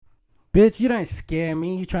Bitch, you don't scare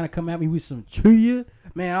me. You trying to come at me with some cheer?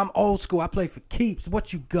 Man, I'm old school. I play for keeps.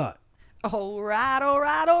 What you got? All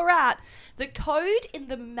right. The code in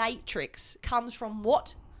the Matrix comes from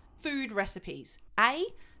what food recipes? A,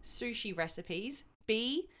 sushi recipes.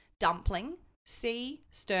 B, dumpling. C,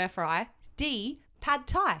 stir fry. D, pad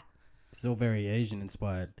thai. It's all very Asian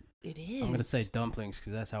inspired. It is. I'm going to say dumplings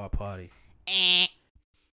because that's how I party. The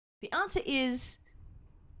answer is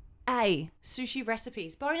A, sushi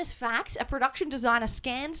recipes. Bonus fact, a production designer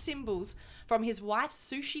scanned symbols from his wife's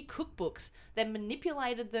sushi cookbooks, then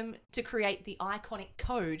manipulated them to create the iconic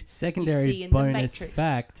code Secondary you see in the bonus Matrix.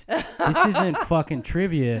 fact, this isn't fucking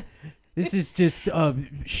trivia. This is just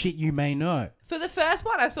shit you may know. For the first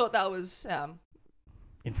one, I thought that was...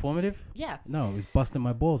 Informative? yeah. No, it was busting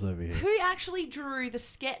my balls over here. Who actually drew the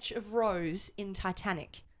sketch of Rose in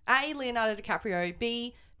Titanic? A, Leonardo DiCaprio.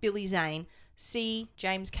 B, Billy Zane. C,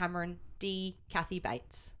 James Cameron. D, Kathy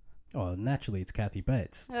Bates. Oh, naturally, it's Kathy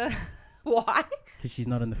Bates. Why? Because she's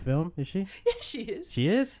not in the film, is she? Yeah, she is. She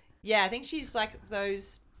is? Yeah, I think she's like the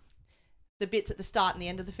bits at the start and the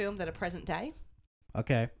end of the film that are present day.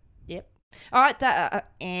 Okay. Yep. All right,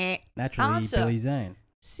 Naturally, Answer. Billy Zane.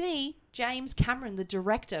 C, James Cameron, the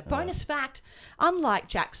director. Bonus fact, unlike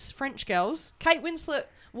Jack's French girls, Kate Winslet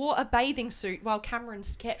wore a bathing suit while Cameron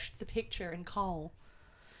sketched the picture in coal.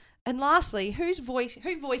 And lastly, who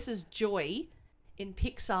voices Joy in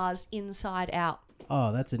Pixar's Inside Out?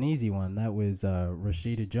 Oh, that's an easy one. That was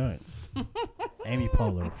Rashida Jones. Amy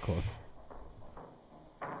Poehler, of course.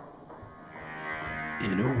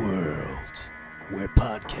 In a world where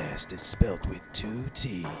podcast is spelt with 2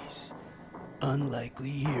 T's,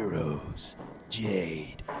 unlikely heroes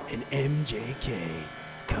Jade and MJK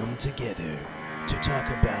come together to talk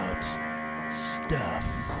about stuff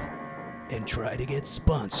and try to get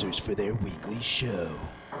sponsors for their weekly show.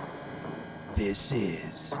 This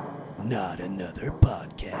is Not Another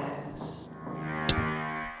Podcastt.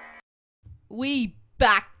 We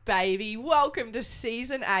back, baby. Welcome to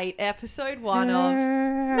Season 8, Episode 1 of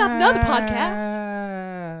Not Another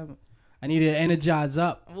Podcastt. I need to energize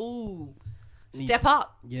up. Ooh. Step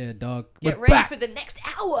up. Yeah, dog. Get We're ready back. for the next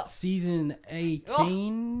hour. Season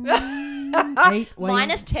 18.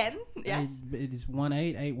 Minus 10. Yes. It is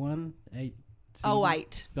 1-8, 8-1, 8. Oh,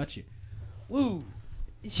 8. Got you. Woo.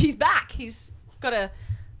 She's back. He's got a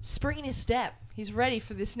spring in his step. He's ready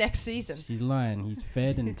for this next season. She's lying. He's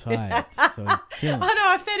fed and tired, so he's chilling. I know,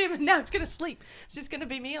 I fed him and now he's going to sleep. It's just going to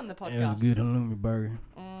be me on the podcast. It was a good halloumi burger.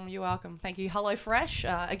 You're welcome. Thank you.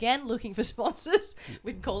 HelloFresh. Again, looking for sponsors.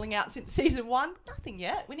 We've been calling out since season 1. Nothing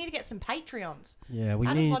yet. We need to get some Patreons. Yeah, we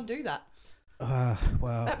How need... does one do that?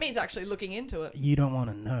 Well... That means actually looking into it. You don't want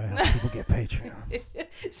to know how people get Patreons.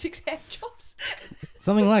 6 hand jobs.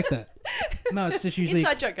 Something like that. No, it's just usually...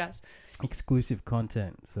 Inside joke, guys. Exclusive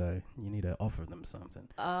content, so you need to offer them something.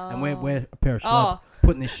 Oh. And we're a pair of schlubs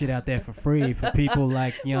putting this shit out there for free for people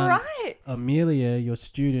like young Amelia, your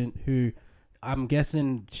student, who I'm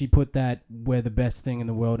guessing she put that "We're the best thing in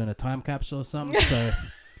the world" in a time capsule or something. So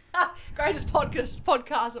greatest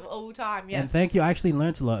podcast of all time. Yes. And thank you. I actually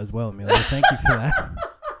learnt a lot as well, Amelia. Thank you for that.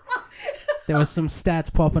 There was some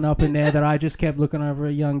stats popping up in there that I just kept looking over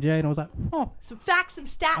at young Jade, and I was like, oh. Some facts, some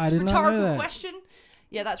stats, rhetorical question.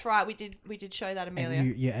 Yeah, that's right. We did show that, Amelia.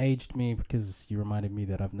 And you aged me because you reminded me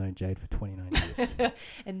that I've known Jade for 29 years.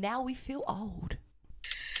 And now we feel old.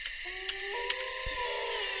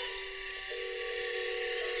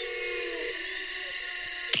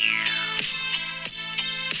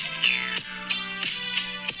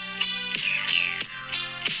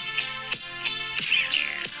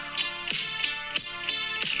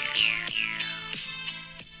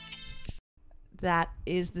 That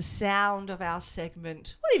is the sound of our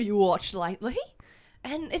segment. What have you watched lately?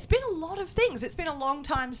 And it's been a lot of things. It's been a long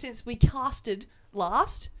time since we casted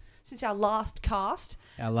since our last cast.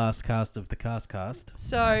 Our last cast of the cast.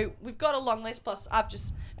 So we've got a long list, plus I've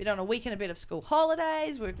just been on a week and a bit of school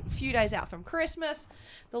holidays. We're a few days out from Christmas.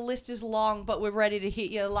 The list is long, but we're ready to hit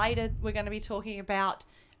you. Later, we're going to be talking about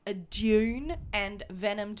a Dune and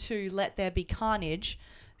Venom 2, Let There Be Carnage.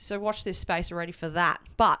 So watch this space, we're ready for that.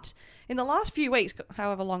 But in the last few weeks,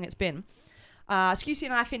 however long it's been, Scusi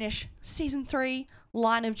and I finished Season 3,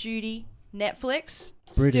 Line of Duty, Netflix.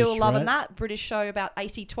 British, Still loving right? that. British show about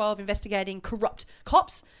AC-12 investigating corrupt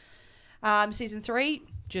cops. Season 3,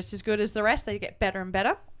 just as good as the rest. They get better and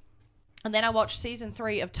better. And then I watched Season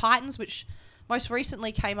 3 of Titans, which most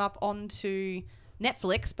recently came up onto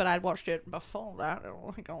Netflix, but I'd watched it before that.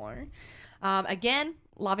 Again,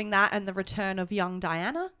 loving that and the return of young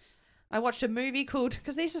Diana. I watched a movie called,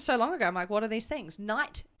 because these are so long ago, I'm like, what are these things?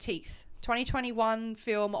 Night Teeth, 2021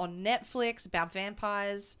 film on Netflix about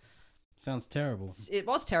vampires. Sounds terrible. It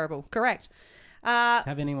was terrible. Correct.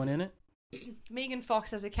 Have anyone in it? Megan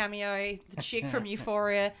Fox has a cameo. The chick from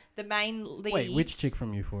Euphoria. The main lead. Wait, which chick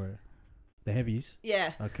from Euphoria? The heavies?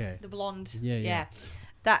 Yeah. Okay. The blonde. Yeah.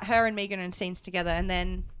 That her and Megan are in scenes together, and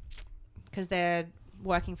then because they're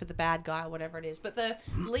working for the bad guy or whatever it is. But the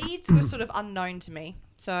leads were sort of unknown to me.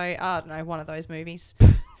 So, I don't know, one of those movies.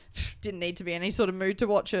 Didn't need to be in any sort of mood to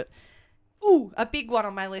watch it. Ooh, a big one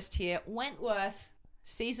on my list here. Wentworth,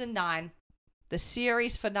 Season 9. The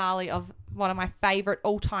series finale of one of my favourite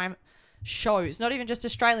all-time shows. Not even just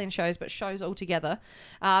Australian shows, but shows altogether.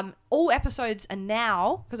 All episodes are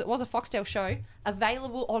now, because it was a Foxtel show,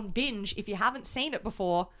 available on Binge. If you haven't seen it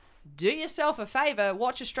before, do yourself a favour,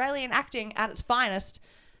 watch Australian acting at its finest,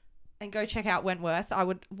 and go check out Wentworth. I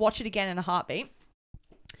would watch it again in a heartbeat.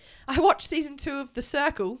 I watched Season 2 of The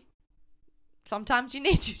Circle. Sometimes you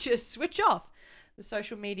need to just switch off. The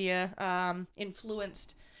social media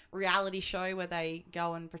influenced reality show where they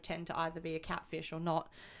go and pretend to either be a catfish or not,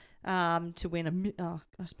 to win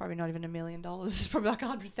it's probably not even $1 million. It's probably like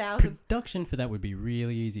 100,000. Production for that would be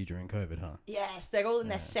really easy during COVID, huh? Yes, they're all in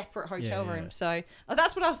their separate hotel rooms. So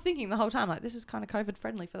that's what I was thinking the whole time. Like, this is kind of COVID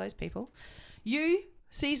friendly for those people. You,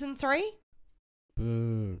 Season 3?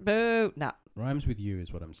 Boo. No. Rhymes with you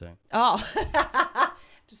is what I'm saying. Oh.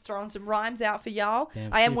 Just throwing some rhymes out for y'all.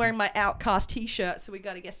 Damn I am stupid. wearing my Outcast t-shirt, so we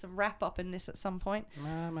got to get some rap up in this at some point.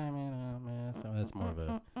 So that's more of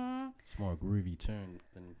it's more a groovy tune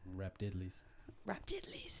than Rap Diddlies. Rap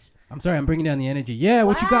diddlies. I'm sorry, I'm bringing down the energy. Yeah,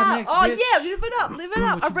 what you got next? Oh, bitch? yeah, live it up.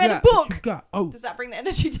 I What you read got? a book. What you got? Oh, Does that bring the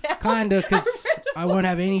energy down? kinda, because I won't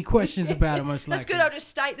have any questions about it, most likely. That's good. I'll just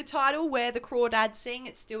state the title, Where the Crawdads Sing.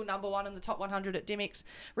 It's still #1 in the top 100 at Dimmicks.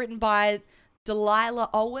 Written by Delilah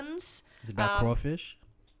Owens. Is it about crawfish?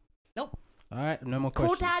 Nope. All right, no more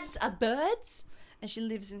questions. Crawdads are birds, and she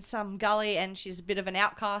lives in some gully, and she's a bit of an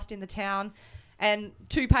outcast in the town. And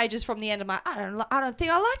 2 pages from the end, I'm like, I don't think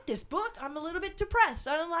I like this book. I'm a little bit depressed.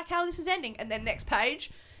 I don't like how this is ending. And then next page,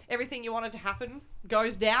 everything you wanted to happen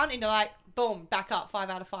goes down, and you're like, boom, back up, 5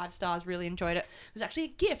 out of 5 stars. Really enjoyed it. It was actually a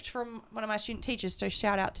gift from one of my student teachers, so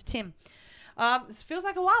shout out to Tim. This feels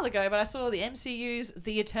like a while ago, but I saw the MCU's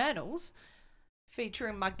The Eternals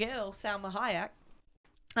featuring my girl, Salma Hayek.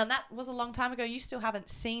 And that was a long time ago. You still haven't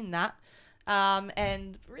seen that.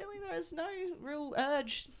 And really, there was no real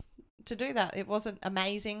urge to do that. It wasn't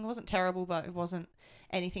amazing. It wasn't terrible, but it wasn't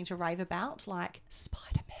anything to rave about, like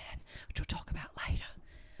Spider-Man, which we'll talk about later.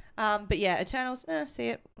 But yeah, Eternals, see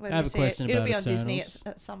it. I have a question about It'll be on Eternals. Disney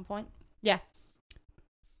at some point. Yeah.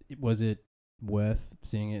 Was it worth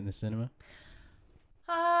seeing it in the cinema?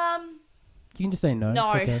 You can just say no.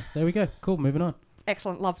 No. It's okay. There we go. Cool. Moving on.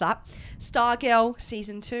 Excellent, love that. Stargirl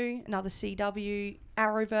Season 2, another CW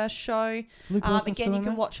Arrowverse show. Luke Wilson Again, still you in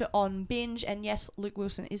can that? watch it on Binge, and yes, Luke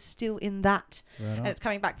Wilson is still in that. Right And on. it's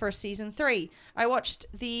coming back for a Season 3. I watched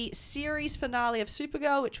the series finale of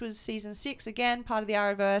Supergirl, which was Season 6, again, part of the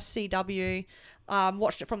Arrowverse, CW.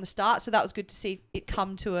 Watched it from the start, so that was good to see it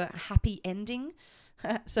come to a happy ending,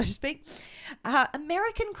 so to speak.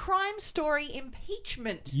 American Crime Story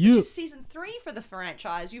Impeachment, which is Season 3 for the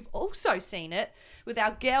franchise. You've also seen it with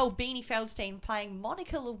our girl Beanie Feldstein playing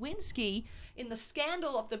Monica Lewinsky in the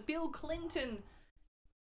scandal of the Bill Clinton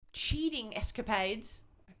cheating escapades,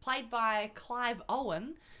 played by Clive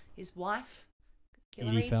Owen, his wife,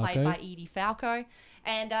 Hillary, played by Edie Falco.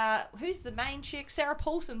 And who's the main chick? Sarah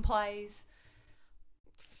Paulson plays...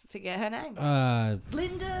 Forget her name.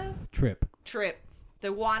 Linda Tripp.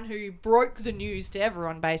 The one who broke the news to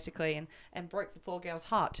everyone, basically, and broke the poor girl's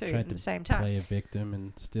heart, too, at the same time. Play a victim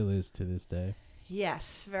and still is to this day.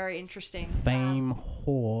 Yes, very interesting. Fame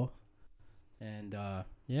whore. And,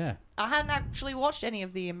 yeah. I hadn't actually watched any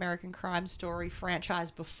of the American Crime Story franchise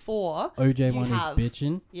before. OJ one is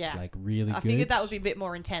bitchin'. Yeah. Like, really good. I figured that would be a bit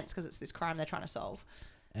more intense because it's this crime they're trying to solve.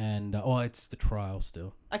 And, it's the trial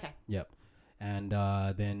still. Okay. Yep. And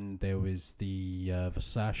then there was the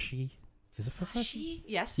Versace. Is it Versace?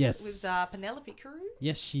 Yes. With Penelope Cruz.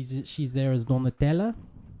 Yes, she's there as Donatella.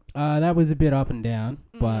 That was a bit up and down,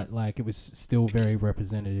 but like it was still very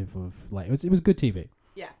representative of like it was good TV.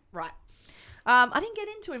 Yeah, right. I didn't get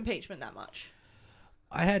into impeachment that much.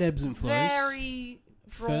 I had ebbs and flows. Very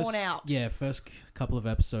drawn out. Yeah, first couple of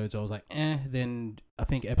episodes I was like, Then I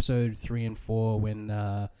think episode 3 and 4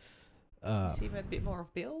 when you see a bit more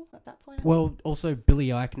of Bill at that point? Well, also Billy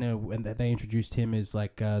Eichner, when they introduced him as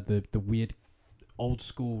like the weird old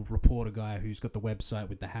school reporter guy who's got the website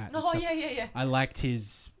with the hat. Oh, yeah. I liked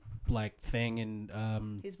his like thing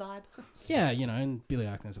and his vibe. Yeah, and Billy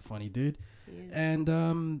Eichner's a funny dude. He is.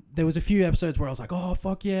 And there was a few episodes where I was like, oh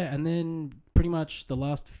fuck yeah, and then pretty much the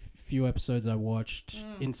last few episodes I watched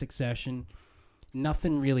in succession,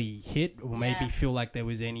 nothing really hit or made me feel like there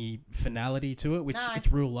was any finality to it, which it's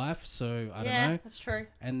real life, so I don't know. Yeah, that's true.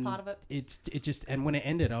 And it's part of it. It just, and when it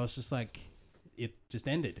ended, I was just like, it just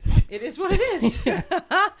ended. It is what it is. Yeah,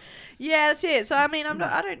 that's it. So I mean,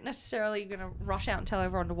 I don't necessarily gonna rush out and tell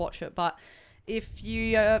everyone to watch it, but if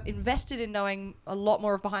you are invested in knowing a lot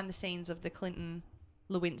more of behind the scenes of the Clinton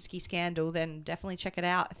Lewinsky scandal, then definitely check it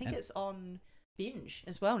out. I think it's on Binge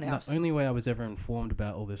as well now. The only way I was ever informed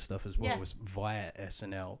about all this stuff as well was via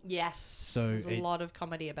SNL. Yes. So there's a lot of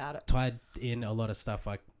comedy about it. Tied in a lot of stuff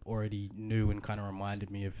I already knew and kind of reminded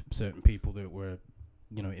me of certain people that were,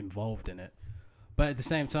 involved in it. But at the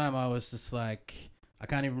same time, I was just like, I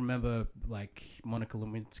can't even remember like Monica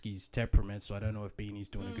Lewinsky's temperament, so I don't know if Beanie's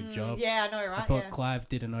doing a good job. Yeah, I know, right? I thought Clive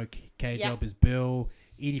did an okay job as Bill.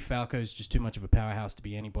 Edie Falco's just too much of a powerhouse to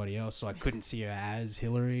be anybody else, so I couldn't see her as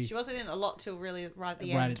Hillary. She wasn't in a lot till really right at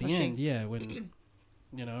the end. Right at the end, yeah. When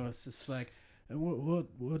it's just like,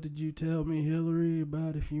 what did you tell me, Hillary,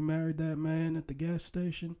 about if you married that man at the gas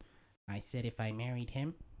station? I said if I married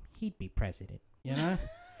him, he'd be president. You know,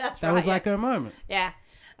 that was like her moment. Yeah,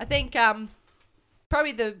 I think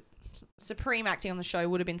probably the supreme acting on the show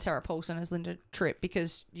would have been Sarah Paulson as Linda Tripp,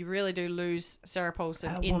 because you really do lose Sarah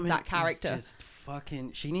Paulson in that character. Is just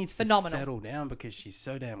fucking, she needs phenomenal. To settle down because she's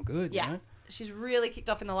so damn good. Yeah, you know? She's really kicked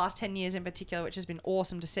off in the last 10 years in particular, which has been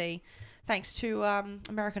awesome to see, thanks to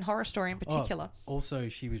American Horror Story in particular. Also,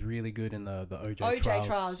 she was really good in the OJ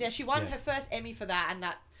Trials. Yeah, she won her first Emmy for that, and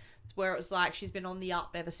that's where it was like she's been on the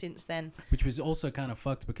up ever since then. Which was also kind of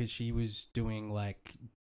fucked because she was doing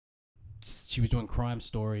Crime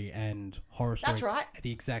Story and Horror Story. That's right. At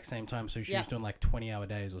the exact same time, so she was doing like 20-hour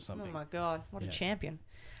days or something. Oh my god, what a champion.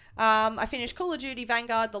 I finished Call of Duty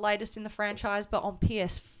Vanguard, the latest in the franchise, but on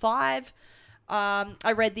PS5.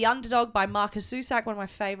 I read The Underdog by Marcus Zusak, one of my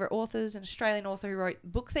favourite authors, an Australian author who wrote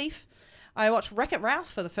Book Thief. I watched Wreck-It Ralph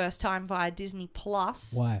for the first time via Disney+.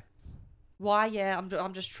 Why? Yeah,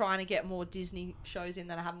 I'm just trying to get more Disney shows in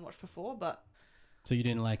that I haven't watched before, but... So you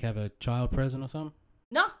didn't have a child present or something?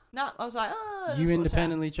 No, I was like, oh... You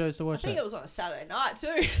independently chose to watch that? I think it was on a Saturday night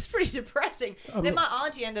too. It's pretty depressing. Then my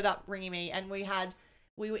auntie ended up ringing me, and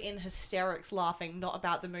we were in hysterics laughing, not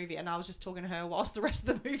about the movie, and I was just talking to her whilst the rest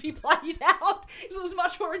of the movie played out, because it was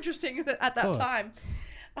much more interesting at that time.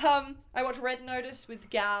 I watched Red Notice with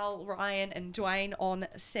Gal, Ryan, and Dwayne on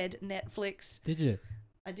said Netflix. Did you?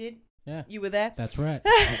 I did. Yeah. You were there? That's right.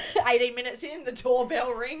 18 minutes in, the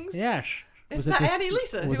doorbell rings. Yes. It's that Annie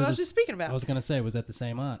Lisa, who I was just speaking about. I was going to say, was that the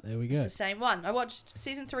same aunt? There we go. It's the same one. I watched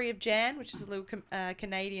season 3 of Jan, which is a little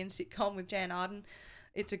Canadian sitcom with Jan Arden.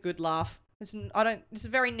 It's a good laugh. It's a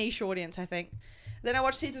very niche audience, I think. Then I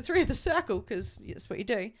watched season 3 of The Circle, because that's what you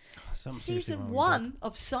do. Season 1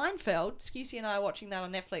 of Seinfeld. Scusi and I are watching that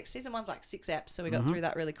on Netflix. Season 1's like 6 eps, so we got through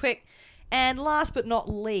that really quick. And last but not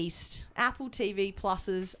least, Apple TV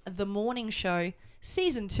Plus's The Morning Show,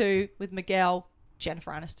 season 2 with Miguel,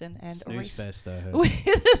 Jennifer Aniston, and Reese.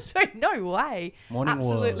 No way. Morning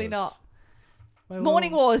Absolutely Wars. not.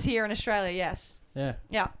 Morning Wars here in Australia, yes. Yeah.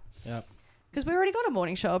 Yeah. Yep. Because we already got a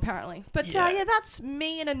morning show, apparently. But that's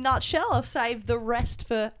me in a nutshell. I'll save the rest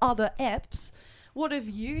for other eps. What have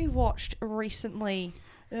you watched recently?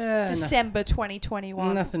 December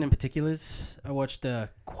 2021. Nothing in particulars. I watched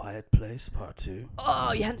Quiet Place Part 2.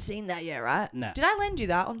 Oh, you hadn't seen that yet, right? No. Did I lend you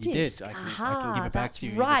that on disc? You did. I can give it back to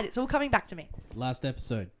you. Right. It's all coming back to me. Last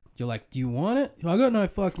episode. You're like, do you want it? I got no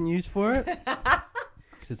fucking use for it.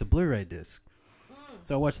 Because it's a Blu-ray disc.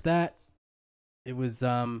 So I watched that. It was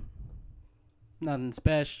nothing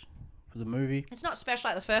special. It was a movie. It's not special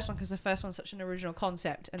like the first one, because the first one's such an original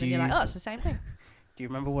concept. And then you're like, oh, it's the same thing. Do you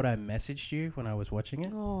remember what I messaged you when I was watching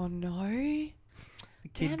it? Oh, no. The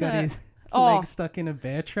kid got his leg stuck in a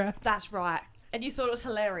bear trap. That's right. And you thought it was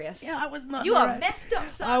hilarious. Yeah, I was not. You are messed up,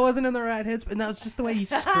 son. I wasn't in the right headspace. And that was just the way you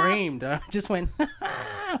screamed. I just went,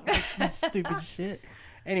 like, you stupid shit.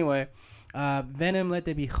 Anyway, Venom Let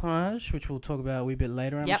There Be Carnage, which we'll talk about a wee bit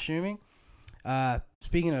later, I'm assuming.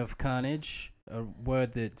 Speaking of carnage, a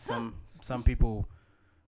word that some people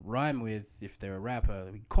rhyme with if they're a rapper.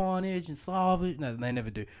 Carnage and Savage. No, they never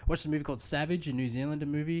do. Watched a movie called Savage, a New Zealander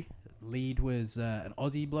movie. Lead was an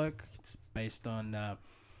Aussie bloke. It's based on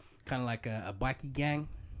kind of like a bikie gang.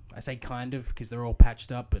 I say kind of because they're all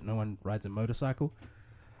patched up, but no one rides a motorcycle.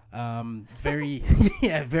 Very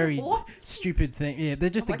very what? Stupid thing. Yeah, they're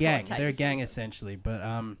just a gang. God, they're a gang essentially, but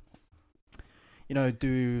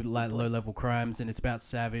do like low level crimes, and it's about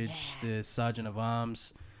Savage, the sergeant of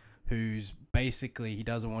arms, who's basically, he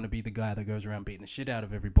doesn't want to be the guy that goes around beating the shit out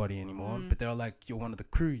of everybody anymore. But they're like, you're one of the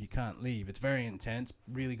crew, you can't leave. It's very intense,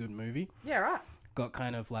 really good movie. Yeah, right. got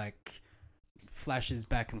kind of like flashes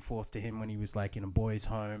back and forth to him when he was like in a boy's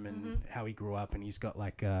home and how he grew up, and he's got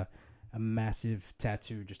like a massive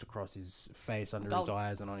tattoo just across his face, under his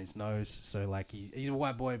eyes and on his nose. So like he's a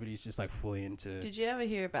white boy, but he's just like fully into... Did you ever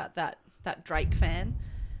hear about that Drake fan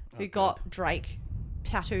who got Drake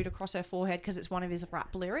tattooed across her forehead because it's one of his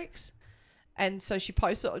rap lyrics? And so she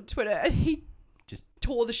posted on Twitter and he just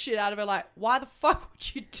tore the shit out of her, like, why the fuck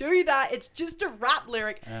would you do that? It's just a rap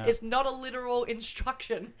lyric. It's not a literal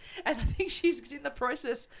instruction. And I think she's in the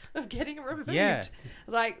process of getting it removed. Yeah.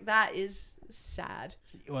 Like, that is sad.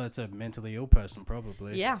 Well, it's a mentally ill person,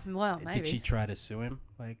 probably. Yeah, well, maybe. Did she try to sue him?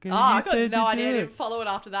 Like, I got no idea. I didn't follow it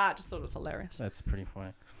after that. I just thought it was hilarious. That's pretty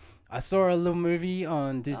funny. I saw a little movie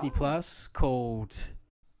on Disney Plus called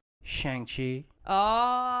Shang-Chi.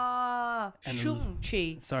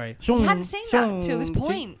 Shang-Chi. Sorry. I hadn't seen that until this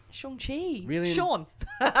point. Shang-Chi. Really? Sean.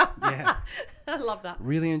 Yeah. I love that.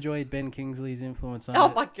 Really enjoyed Ben Kingsley's influence on it. Oh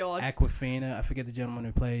my God. Awkwafina. I forget the gentleman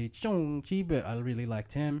who played Shang-Chi, but I really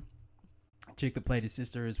liked him. Chick that played his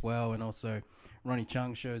sister as well, and also Ronnie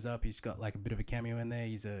Chung shows up. He's got like a bit of a cameo in there.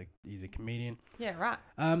 He's a comedian. Yeah, right.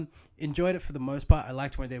 Enjoyed it for the most part. I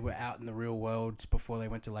liked when they were out in the real world before they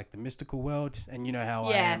went to like the mystical world. And you know how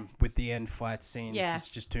I am with the end fight scenes. Yeah. It's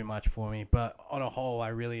just too much for me. But on a whole, I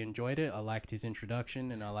really enjoyed it. I liked his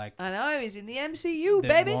introduction, and I know he's in the MCU,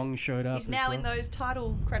 baby. Wong showed up. He's now in those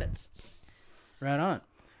title credits. Right on.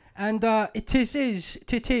 And it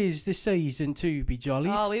is the season to be jolly.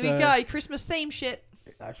 Oh, here we go. Christmas theme shit.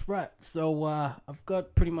 That's right. So I've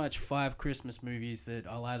got pretty much 5 Christmas movies that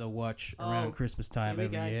I'll either watch around Christmas time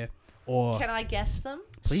every year, or... Can I guess them?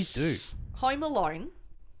 Please do. Home Alone.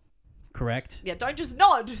 Correct. Yeah, don't just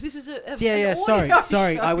nod. This is a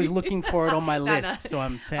Sorry. I was looking for it on my list, so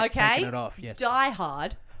I'm taking it off. Yes. Die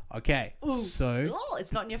Hard. Okay, so... Oh,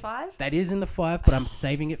 it's not in your 5? That is in the 5, but I'm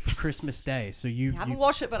saving it for Christmas Day. So you haven't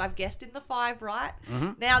watched it, but I've guessed in the 5, right?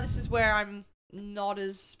 Mm-hmm. Now this is where I'm not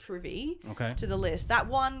as privy to the list. That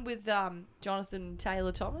one with Jonathan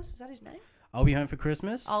Taylor Thomas, is that his name? I'll Be Home for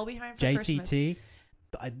Christmas. I'll Be Home for Christmas. JTT.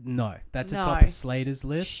 No, that's a top of Slater's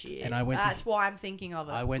list. Shit. And that's why I'm thinking of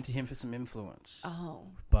it. I went to him for some influence. Oh.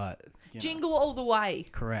 But, Jingle All the Way.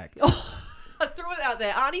 Correct. I threw it out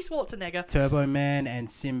there. Arnie Schwarzenegger. Turbo Man and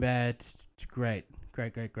Sinbad. Great.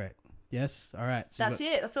 Yes? All right. So that's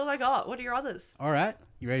it. That's all I got. What are your others? All right.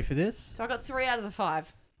 You ready for this? So I got 3 out of the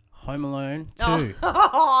 5. Home Alone 2.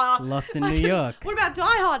 Lost in New York. What about Die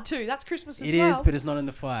Hard 2? That's Christmas as well. It is, but it's not in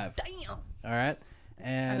the 5. Damn. All right.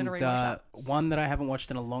 And one that I haven't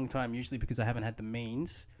watched in a long time, usually because I haven't had the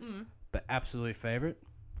means, but absolute favorite,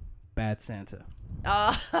 Bad Santa.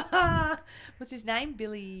 What's his name?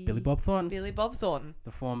 Billy Bob Thornton. Billy Bob Thornton.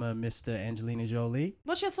 The former Mr. Angelina Jolie.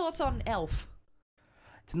 What's your thoughts on Elf?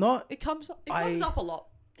 It's not... It comes up a lot.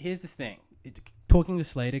 Here's the thing. Talking to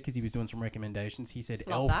Slater, because he was doing some recommendations, he said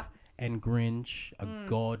Elf and Grinch are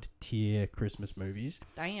god-tier Christmas movies.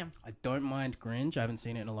 Damn. I don't mind Grinch. I haven't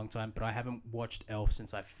seen it in a long time, but I haven't watched Elf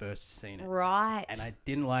since I first seen it. Right. And I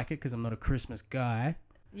didn't like it because I'm not a Christmas guy.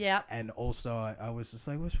 Yeah. And also, I was just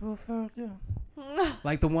like, what's Will Ferrell doing?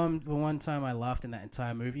 Like, the one time I laughed in that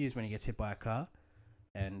entire movie is when he gets hit by a car.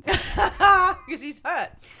 And because he's hurt.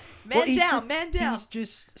 Man down. He's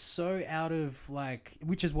just so out of, like,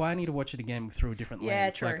 which is why I need to watch it again through a different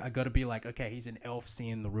lens. Yeah, true. Like, I got to be like, okay, he's an elf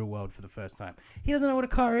seeing the real world for the first time. He doesn't know what a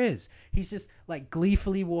car is. He's just, like,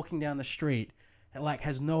 gleefully walking down the street and, like,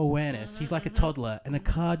 has no awareness. He's like a toddler, and the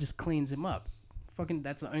car just cleans him up. Fucking,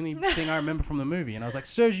 that's the only thing I remember from the movie. And I was like,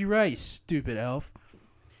 serves you right, you stupid elf.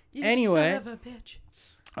 Anyway, son of a bitch.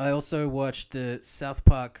 I also watched the South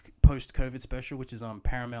Park post-COVID special, which is on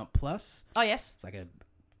Paramount Plus. Oh, yes. It's like a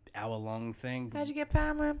hour-long thing. How'd you get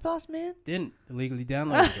Paramount Plus, man? Didn't. Illegally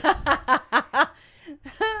downloaded it.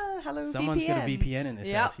 Hello, Someone's VPN. got a VPN in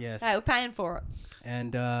this house, yes. Hey, we're paying for it.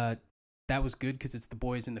 And that was good because it's the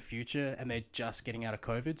boys in the future, and they're just getting out of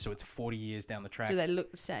COVID, so it's 40 years down the track. Do they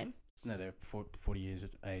look the same? No, they're 40 years of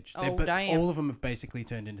age. Oh, but damn. all of them have basically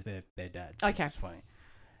turned into their dads. Okay. Which is funny.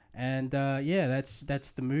 And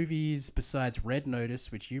that's the movies besides Red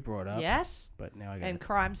Notice, which you brought up. Yes. But now I got and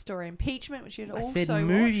Crime Story Impeachment, which you'd also said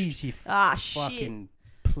movies, watched. You fucking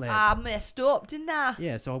pleb. I messed up, didn't I?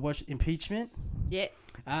 Yeah, so I watched Impeachment. Yeah.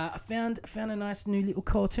 I found a nice new little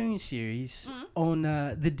cartoon series on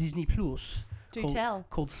the Disney Plus.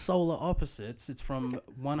 Called Solar Opposites. It's from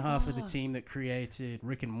one half of the team that created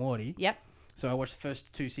Rick and Morty. Yep. So I watched the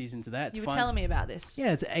first 2 seasons of that. It's you were fun. telling me about this.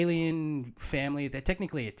 Yeah, it's an alien family. They're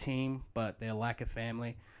technically a team, but they're like a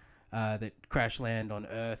family that crash land on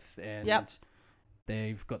Earth. And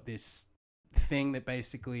they've got this thing that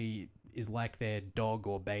basically is like their dog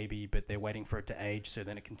or baby, but they're waiting for it to age so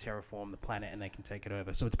then it can terraform the planet and they can take it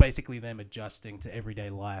over. So it's basically them adjusting to everyday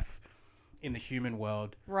life in the human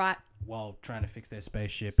world, right, while trying to fix their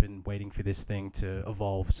spaceship and waiting for this thing to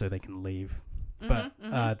evolve so they can leave. But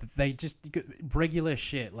they just regular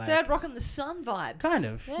shit, like Third Rock in the Sun vibes. Kind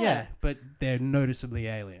of, yeah. But they're noticeably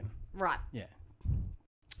alien. Right. Yeah.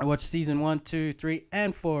 I watched season 1, 2, 3,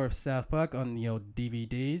 and 4 of South Park on the old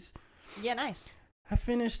DVDs. Yeah, nice. I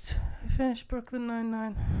finished Brooklyn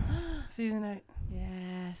Nine-Nine, season 8.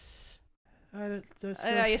 Yes. I know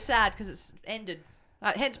you're sad because it's ended.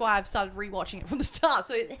 Hence why I've started rewatching it from the start,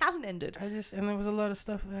 so it hasn't ended. And there was a lot of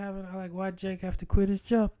stuff that happened. Why'd Jake have to quit his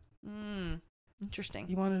job? Interesting.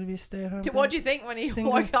 He wanted to be a stay-at-home. What do you think when he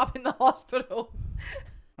woke up in the hospital?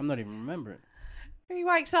 I'm not even remembering. He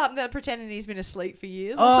wakes up and they're pretending he's been asleep for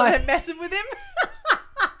years. So they're messing with him.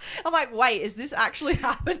 I'm like, wait, is this actually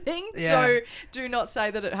happening? Yeah. Do not say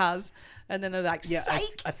that it has. And then they're like,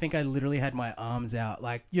 psych. I think I literally had my arms out,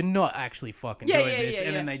 like, you're not actually fucking doing this.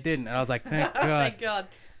 And then they didn't. And I was like, thank God. Thank God.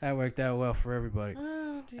 That worked out well for everybody.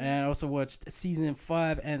 Oh, dear. And I also watched season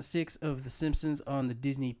 5 and 6 of The Simpsons on the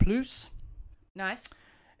Disney Plus. Nice.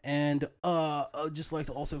 And I'd just like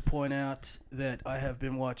to also point out that I have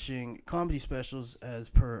been watching comedy specials as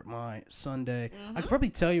per my Sunday. I could probably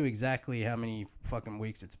tell you exactly how many fucking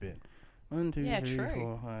weeks it's been. 1, 2, 3,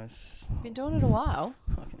 4, 5. Been doing it a while.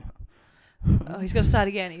 Fucking hell. Oh, he's got to start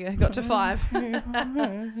again. He got to 5. It's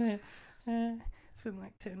been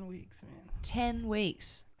like 10 weeks, man. 10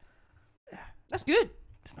 weeks. That's good.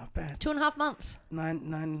 It's not bad. 2.5 months.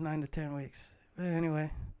 9 to 10 weeks. But anyway.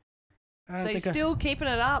 So you're still keeping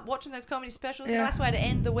it up, watching those comedy specials. Yeah. Nice way to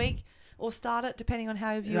end the week or start it, depending on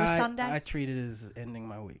how you view a Sunday. I treat it as ending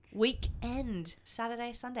my week. Weekend.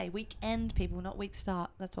 Saturday, Sunday. Weekend, people, not week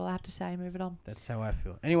start. That's all I have to say. Move it on. That's how I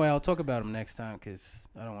feel. Anyway, I'll talk about them next time because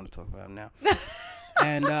I don't want to talk about them now.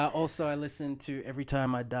 And also, I listen to Every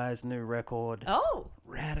Time I Die's new record. Oh.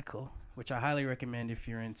 Radical. Which I highly recommend if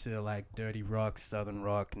you're into like dirty rock, southern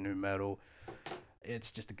rock, new metal.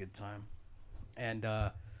 It's just a good time. And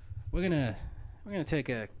we're gonna take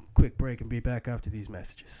a quick break and be back after these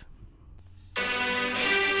messages.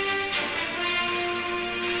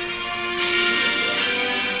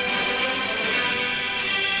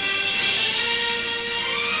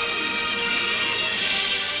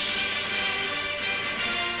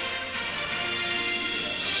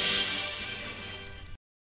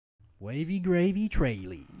 Wavy gravy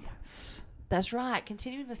trailies. That's right.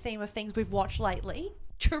 Continuing the theme of things we've watched lately.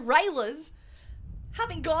 Trailers.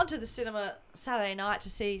 Having gone to the cinema Saturday night to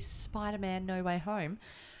see Spider-Man No Way Home,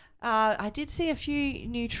 I did see a few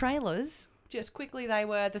new trailers. Just quickly, they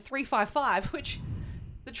were the 355, which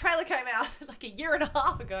the trailer came out like a year and a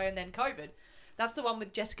half ago, and then COVID. That's the one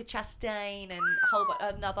with Jessica Chastain and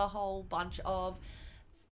another whole bunch of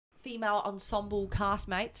female ensemble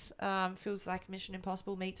castmates. Feels like Mission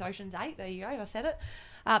Impossible meets Ocean's 8. There you go, I said it.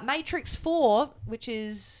 Matrix 4, which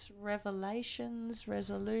is Resolutions,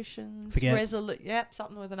 something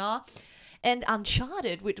with an R. And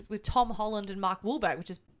Uncharted with Tom Holland and Mark Wahlberg,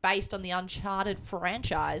 which is based on the Uncharted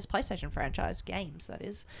franchise, PlayStation franchise games, that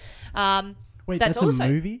is. Wait, that's also a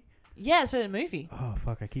movie? Yeah, it's a movie. Oh,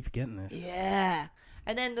 fuck, I keep forgetting this. Yeah.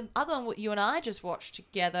 And then the other one you and I just watched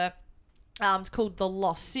together, it's called The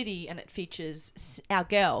Lost City, and it features our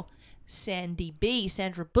girl, Sandy B,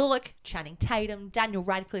 Sandra Bullock, Channing Tatum, Daniel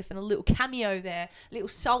Radcliffe, and a little cameo there, a little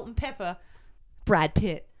salt and pepper, Brad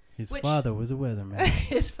Pitt. His father was a weatherman.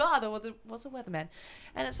 His father was a weatherman.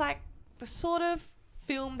 And it's like the sort of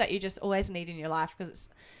film that you just always need in your life because it's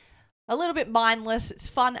a little bit mindless. It's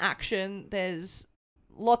fun action. There's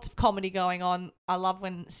lots of comedy going on. I love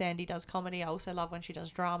when Sandy does comedy. I also love when she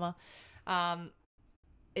does drama.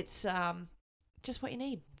 It's just what you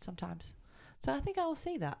need sometimes. So I think I will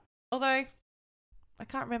see that. Although, I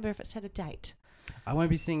can't remember if it said a date. I won't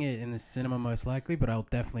be seeing it in the cinema most likely, but I'll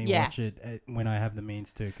definitely watch it when I have the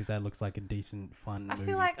means to, because that looks like a decent, fun movie. I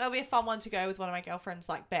feel like it'll be a fun one to go with one of my girlfriends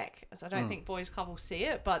like Beck. So I don't think Boys Club will see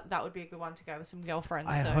it, but that would be a good one to go with some girlfriends.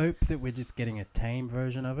 I hope that we're just getting a tame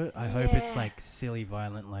version of it. I hope it's like silly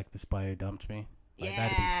violent like The Spy Who Dumped Me.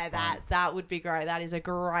 Like, that would be great. That is a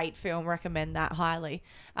great film. Recommend that highly.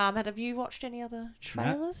 Have you watched any other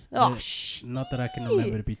trailers? Not that I can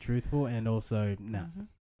remember, to be truthful, and also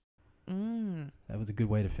that was a good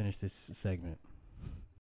way to finish this segment.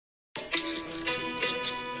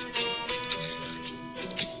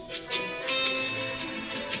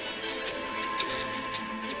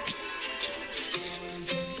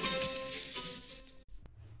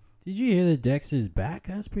 Did you hear that Dexter's back?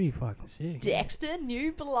 That's pretty fucking sick. Dexter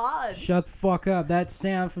New Blood. Shut the fuck up. That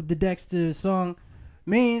sound for the Dexter song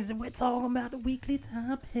means we're talking about the weekly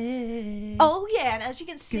topic. Oh, yeah. And as you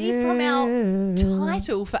can see from our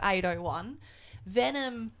title for 801,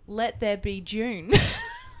 Venom Let There Be Dune.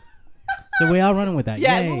 So we are running with that.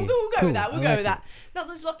 Yeah, Yay. we'll go Cool. with that. We'll go like with that.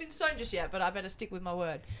 Nothing's locked in stone just yet, but I better stick with my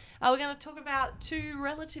word. We're going to talk about 2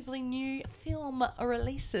 relatively new film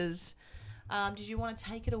releases. Did you want to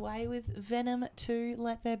take it away with Venom 2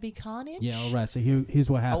 Let There Be Carnage? Yeah, all right. So here's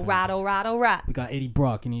what happens. All right. We got Eddie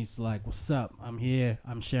Brock, and he's like, what's up? I'm here.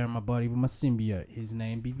 I'm sharing my body with my symbiote. His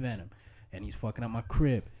name be Venom. And he's fucking up my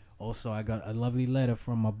crib. Also, I got a lovely letter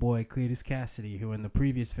from my boy Cletus Cassidy, who in the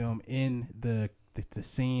previous film, in the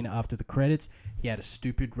scene after the credits, he had a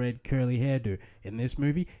stupid red curly hairdo. In this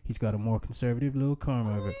movie, he's got a more conservative little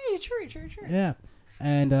comb over. Yeah, true. Yeah.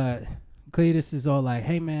 And Cletus is all like,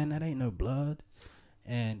 hey, man, that ain't no blood.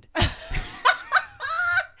 And...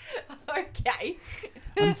 Okay.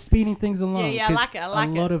 I'm speeding things along. Yeah, I like it. A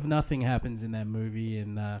lot of nothing happens in that movie.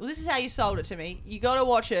 And well, this is how you sold it to me. You got to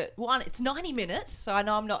watch it. One, it's 90 minutes, so I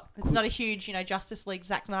know it's not a huge, Justice League,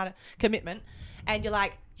 Zack Snyder commitment. And you're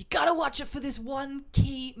like, you got to watch it for this one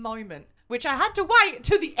key moment, which I had to wait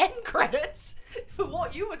to the end credits for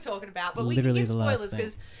what you were talking about. But Literally we can give the last spoilers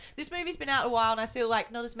because this movie's been out a while, and I feel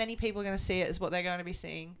like not as many people are going to see it as what they're going to be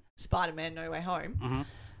seeing Spider-Man No Way Home. Mm-hmm.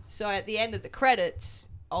 So at the end of the credits,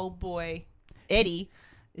 old boy Eddie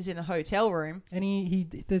is in a hotel room. And he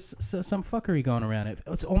there's some fuckery going around it.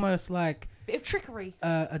 It's almost like... Bit of trickery.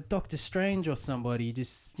 A Doctor Strange or somebody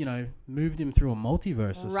just, moved him through a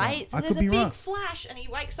multiverse or something. Right? So I there's could be a big wrong. flash and he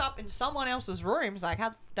wakes up in someone else's room. He's like,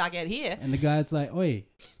 how did I get here? And the guy's like, oi,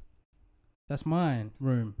 that's mine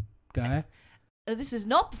room, guy. This is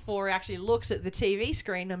not before he actually looks at the TV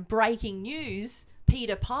screen and breaking news.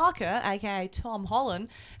 Peter Parker, aka Tom Holland,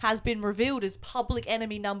 has been revealed as public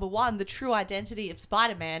enemy number 1, the true identity of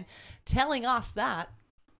Spider-Man, telling us that...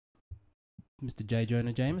 Mr. J.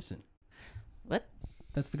 Jonah Jameson. What?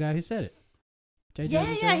 That's the guy who said it.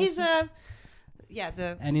 Yeah, he's the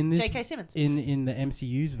and in this, J.K. Simmons. In the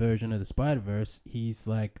MCU's version of the Spider-Verse, he's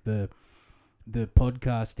like the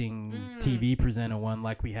podcasting TV presenter one,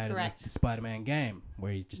 like we had in the Spider-Man game,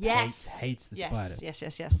 where he just hates the spider. Yes.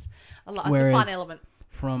 It's a fun element.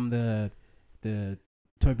 From the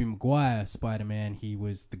Tobey Maguire Spider-Man, he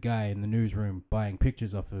was the guy in the newsroom buying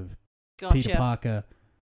pictures off of Peter Parker,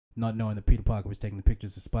 not knowing that Peter Parker was taking the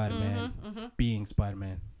pictures of Spider-Man, being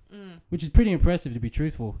Spider-Man. Which is pretty impressive, to be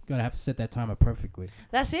truthful. Gotta have to set that timer perfectly.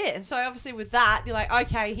 That's it. And so obviously with that, you're like,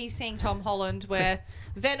 okay, he's seeing Tom Holland where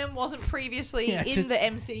Venom wasn't previously the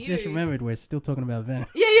MCU. Just remembered we're still talking about Venom.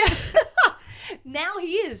 Yeah. Now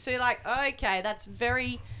he is. So you're like, okay, that's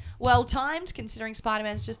very well timed considering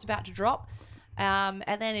Spider-Man's just about to drop. And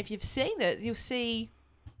then if you've seen it, you'll see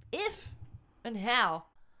if and how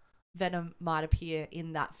Venom might appear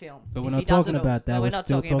in that film. But we're not talking about that. We're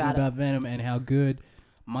still talking about Venom and how good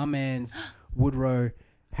my man's Woodrow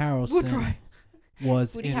Harrelson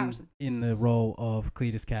was in the role of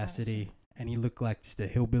Cletus Cassidy. And he looked like just a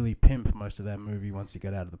hillbilly pimp most of that movie once he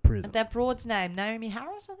got out of the prison. And that broad's name, Naomi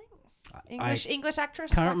Harris, I think? English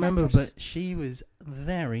actress? Can't remember, but she was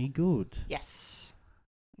very good. Yes.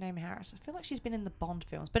 Naomi Harris. I feel like she's been in the Bond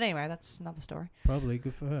films. But anyway, that's another story. Probably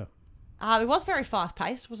good for her. It was very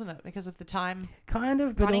fast-paced, wasn't it? Because of the time. Kind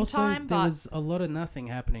of, but also there was a lot of nothing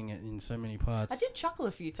happening in so many parts. I did chuckle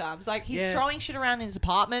a few times. Like, he's throwing shit around in his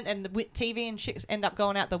apartment and the TV and shit end up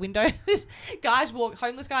going out the window. This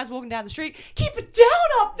homeless guy's walking down the street. Keep it down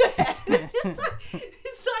up there!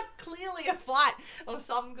 It's like clearly a fight or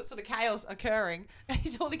some sort of chaos occurring. And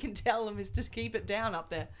all he can tell him is just keep it down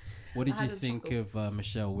up there. What did you think of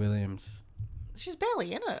Michelle Williams? She was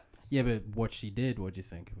barely in it. Yeah, but what she did, what did you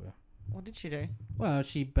think of her? What did she do? Well,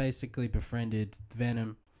 she basically befriended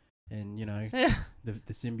Venom, and the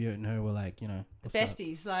symbiote and her were like,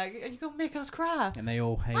 besties. Like, are you gonna make us cry? And they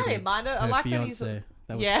all hated. I didn't mind it. I like that he's. That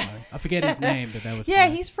was fine. I forget his name, but that was. Yeah,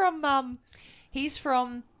 fine. he's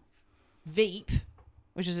from Veep,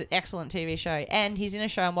 which is an excellent TV show, and he's in a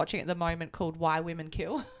show I'm watching at the moment called Why Women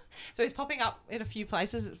Kill. So he's popping up in a few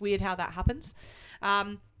places. It's weird how that happens.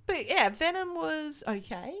 But yeah, Venom was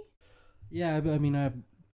okay. Yeah, but I mean, I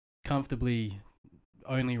comfortably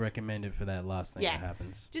only recommend it for that last thing that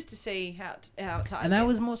happens. Just to see how it ties And that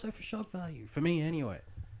was more so for shock value, for me anyway.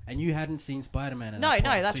 And you hadn't seen Spider-Man at that point.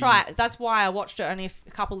 No, that's right. That's why I watched it only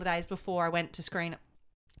a couple of days before I went to screen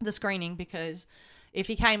the screening, because if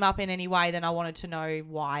he came up in any way, then I wanted to know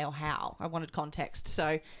why or how. I wanted context.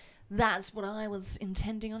 So that's what I was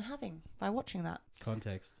intending on having by watching that.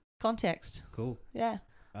 Context. Cool. Yeah.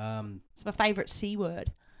 It's my favourite C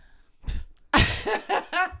word.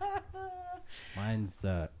 Mine's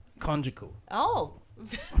conjugal. Oh.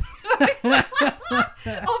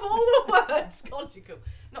 all the words, conjugal.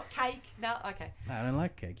 Not cake. No, okay. I don't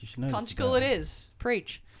like cake. You should know. Conjugal it is.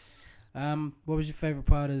 Preach. What was your favorite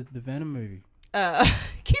part of the Venom movie?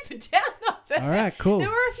 Keep it down. All right, cool. There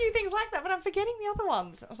were a few things like that, but I'm forgetting the other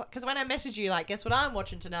ones. I was like, because when I messaged you, like, guess what I'm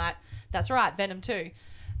watching tonight? That's right, Venom 2.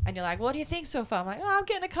 And you're like, what do you think so far? I'm like, I'm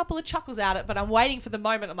getting a couple of chuckles out of it, but I'm waiting for the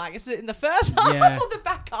moment. I'm like, is it in the first half or the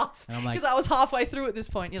back half? Because I was halfway through at this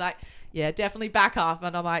point. You're like, yeah, definitely back half.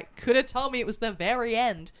 And I'm like, could have told me it was the very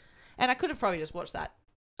end. And I could have probably just watched that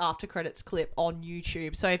after credits clip on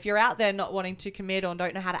YouTube. So if you're out there not wanting to commit or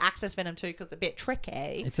don't know how to access Venom 2 because it's a bit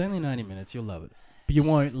tricky. It's only 90 minutes. You'll love it. But you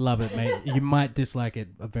won't love it, mate. You might dislike it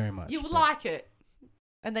very much. You'll like it.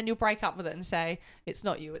 And then you'll break up with it and say, it's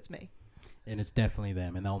not you, it's me. And it's definitely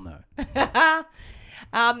them, and they'll know.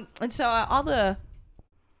 And so our other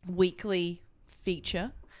weekly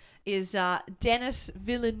feature is Denis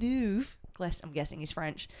Villeneuve. I'm guessing he's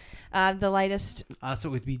French. The latest... So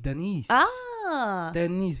it would be Denis.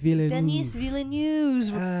 Denis Villeneuve. Denis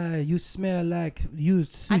Villeneuve. You smell like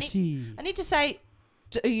used sushi. I need to say...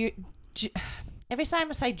 every time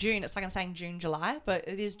I say June, it's like I'm saying June, July, but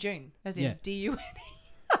it is June, as in Dune.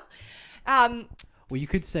 Well, you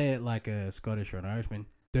could say it like a Scottish or an Irishman.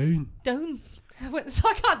 Dune. Dune. So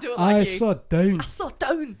I can't do it like you. I saw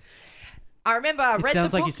Dune. I remember I read the book. It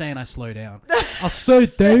sounds like you're saying I slow down. I saw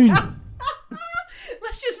Dune.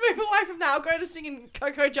 Let's just move away from that. I'll go to singing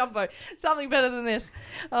Coco Jumbo. Something better than this.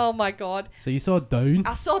 Oh, my God. So you saw Dune?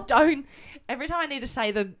 I saw Dune. Every time I need to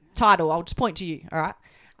say the title, I'll just point to you, all right?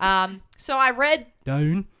 So I read...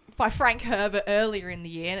 Dune. By Frank Herbert earlier in the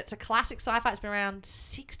year, and it's a classic sci-fi. It's been around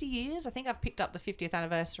 60 years. I think I've picked up the 50th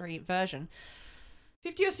anniversary version.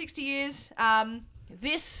 50 or 60 years.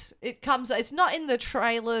 It's not in the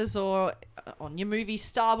trailers or on your movie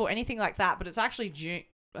stub or anything like that, but it's actually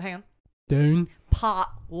Dune. Part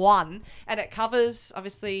 1, and it covers,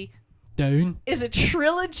 obviously, Dune is a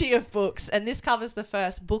trilogy of books, and this covers the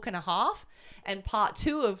first book and a half, and part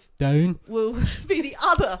 2 of Dune will be the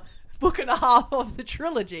other book and a half of the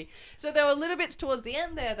trilogy. So there were little bits towards the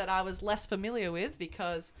end there that I was less familiar with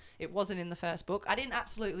because it wasn't in the first book. I didn't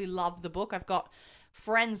absolutely love the book. I've got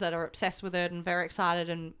friends that are obsessed with it and very excited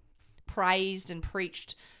and praised and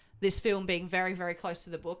preached this film being very, very close to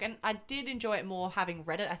the book. And I did enjoy it more having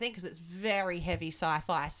read it, I think, because it's very heavy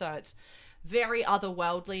sci-fi. So it's very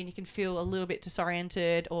otherworldly and you can feel a little bit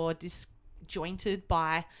disoriented or disjointed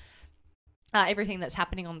by everything that's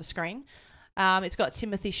happening on the screen. It's got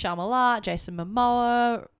Timothée Chalamet, Jason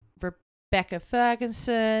Momoa, Rebecca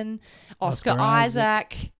Ferguson, Oscar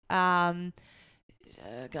Isaac. Zendaya?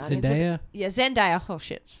 Zendaya. Oh,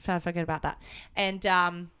 shit. I forget about that. And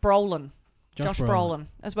Brolin. Josh Brolin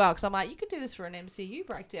as well. Because I'm like, you could do this for an MCU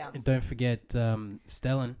breakdown. And don't forget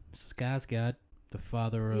Stellan Skarsgård, the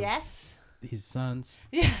father of his sons.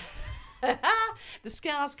 Yeah. The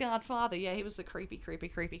Skarsgård father. Yeah, he was the creepy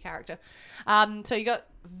character. So you got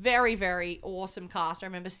very, very awesome cast. I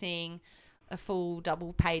remember seeing a full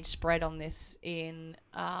double-page spread on this in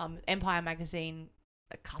Empire magazine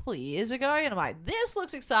a couple of years ago, and I'm like, this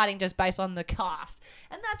looks exciting just based on the cast.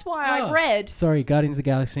 And that's why I read... Sorry, Guardians of the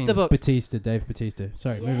Galaxy. The book. Dave Bautista.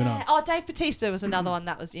 Sorry, moving on. Oh, Dave Bautista was another one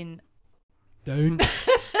that was in... Dune.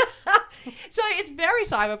 So it's very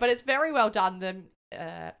cyber, but it's very well done.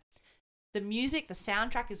 The music, the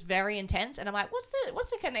soundtrack is very intense, and I'm like, what's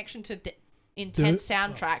the connection to intense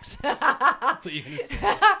soundtracks?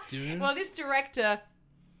 Well, this director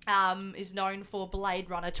is known for Blade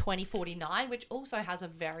Runner 2049, which also has a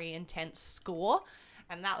very intense score,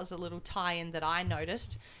 and that was a little tie-in that I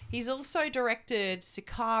noticed. He's also directed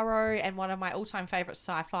Sicario and one of my all-time favorite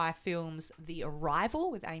sci-fi films, The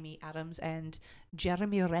Arrival, with Amy Adams and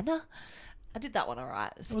Jeremy Renner. I did that one all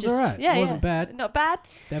right. It was all right. Yeah, it wasn't bad. Not bad.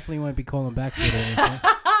 Definitely won't be calling back for it.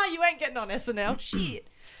 You ain't getting on SNL. Shit.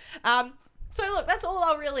 So, look, that's all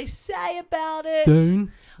I'll really say about it.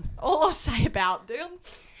 Dune. All I'll say about Dune.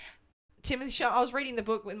 Timothée Chalamet. I was reading the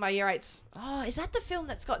book with my year 8s. Oh, is that the film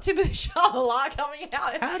that's got Timothée Chalamet coming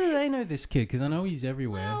out? How do they know this kid? Because I know he's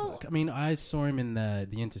everywhere. Well, I mean, I saw him in the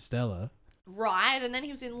Interstellar. Right, and then he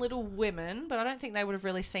was in Little Women, but I don't think they would have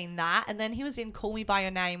really seen that. And then he was in Call Me By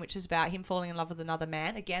Your Name, which is about him falling in love with another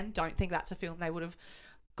man. Again, don't think that's a film they would have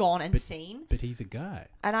gone and seen. But he's a guy.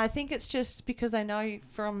 And I think it's just because they know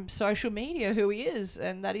from social media who he is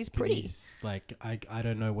and that he's pretty. He's like, I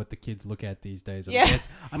don't know what the kids look at these days.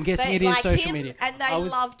 I'm guessing they it is social media. And they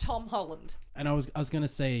love Tom Holland. And I was going to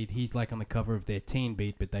say he's like on the cover of their Teen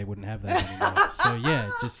Beat, but they wouldn't have that anymore. So yeah,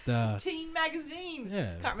 just... Teen Magazine.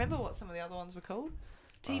 Yeah. Can't remember what some of the other ones were called.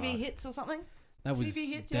 TV Hits or something? That was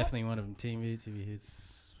TV Hits, definitely one of them. TV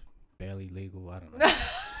Hits, barely legal. I don't know.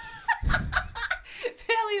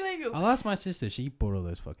 totally legal. I'll ask my sister. She bought all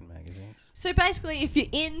those fucking magazines. So basically, if you're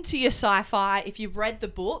into your sci-fi, if you've read the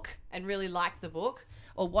book and really like the book,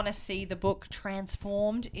 or want to see the book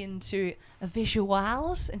transformed into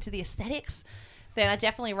visuals, into the aesthetics, then I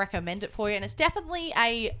definitely recommend it for you. And it's definitely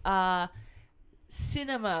a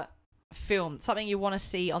cinema film, something you want to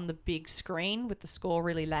see on the big screen with the score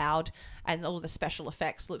really loud and all the special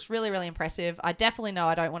effects. Looks really, really impressive. I definitely know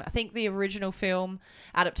I think the original film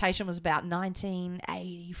adaptation was about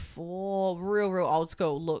 1984. Real old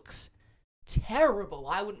school. Looks terrible.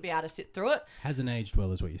 I wouldn't be able to sit through it. Hasn't aged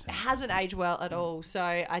well is what you're saying. It hasn't aged well at all. So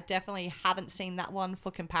I definitely haven't seen that one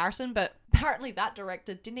for comparison, but apparently that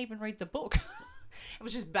director didn't even read the book. It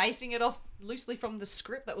was just basing it off loosely from the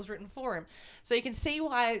script that was written for him. So you can see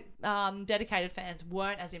why dedicated fans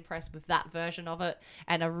weren't as impressed with that version of it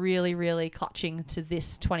and are really, really clutching to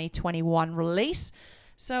this 2021 release.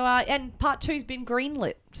 So, and part 2's been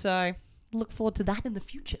greenlit. So look forward to that in the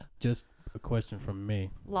future. Just a question from me.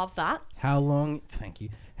 Love that. How long? Thank you.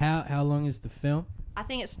 How long is the film? I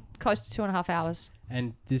think it's close to 2.5 hours.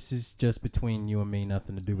 And this is just between you and me,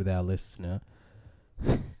 nothing to do with our listener.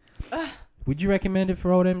 Would you recommend it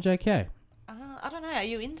for old MJK? I don't know.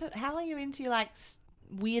 How are you into like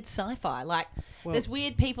weird sci-fi? Like, there's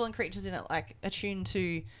weird people and creatures in it, like attuned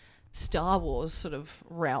to Star Wars sort of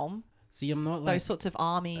realm. See, I'm not like those sorts of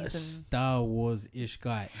armies and Star Wars-ish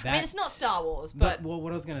guy. I mean, it's not Star Wars, but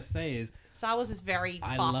what I was gonna say is Star Wars is very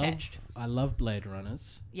far-fetched. I love Blade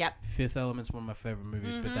Runners. Yep. Fifth Element's one of my favorite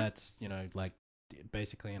movies, but that's like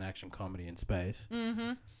basically an action comedy in space.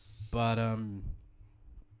 Mm-hmm. But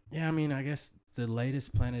yeah, I mean, I guess the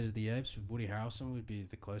latest Planet of the Apes with Woody Harrelson would be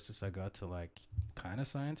the closest I got to like kind of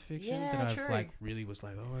science fiction that true. I've like really was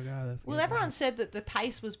like, oh my god, that's well, good. Everyone said that the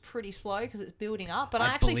pace was pretty slow because it's building up, but I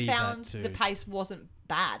actually found the pace wasn't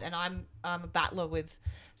bad, and I'm a battler with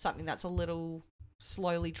something that's a little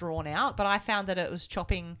slowly drawn out, but I found that it was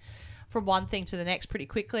chopping from one thing to the next pretty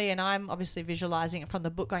quickly, and I'm obviously visualizing it from the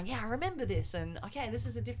book going, yeah, I remember this, and okay, this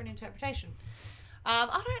is a different interpretation. I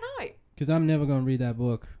don't know. Because I'm never going to read that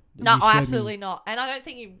book. No, absolutely not. And I don't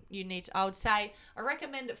think you need to. I would say I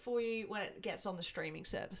recommend it for you when it gets on the streaming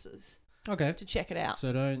services. Okay. To check it out.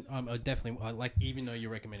 So don't. I definitely like. Even though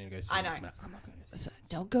you're recommending to go see it, I'm not going to see it. So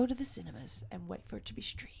don't go to the cinemas and wait for it to be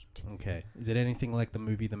streamed. Okay. Is it anything like the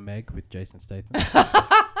movie The Meg with Jason Statham?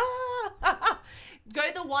 Go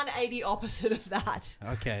the 180 opposite of that.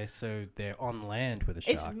 Okay, so they're on land with a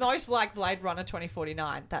shark. It's most like Blade Runner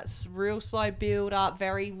 2049. That's real slow build up,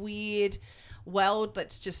 very weird world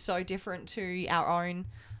that's just so different to our own.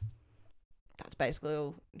 That's basically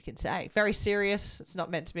all you can say. Very serious. It's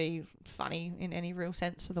not meant to be funny in any real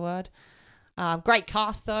sense of the word. Great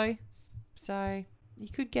cast though, so you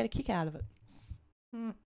could get a kick out of it.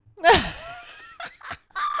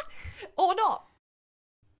 Or not.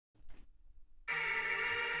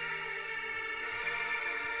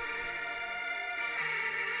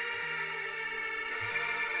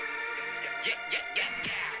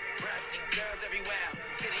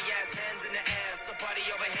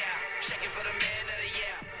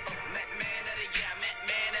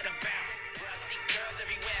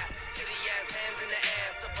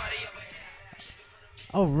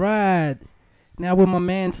 All right. Now with my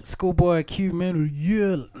man's Schoolboy Q Mental,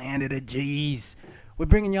 yeah, landed at G's. We're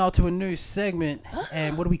bringing y'all to a new segment,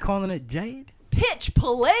 and what are we calling it, Jade? Pitch,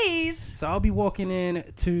 please. So I'll be walking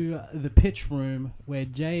in to the pitch room where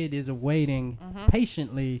Jade is awaiting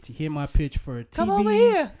patiently to hear my pitch for a TV. Come over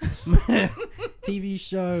here. TV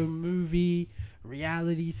show, movie,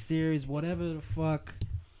 reality series, whatever the fuck.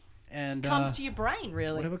 And comes to your brain,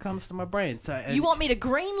 really. Whatever comes to my brain. So you want me to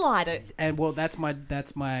green light it? And well, that's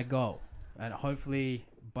my goal. And hopefully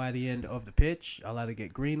by the end of the pitch, I'll either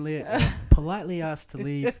get greenlit or politely asked to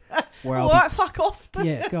leave. Fuck off.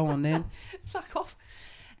 Yeah, go on then. Fuck off.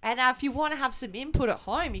 And if you want to have some input at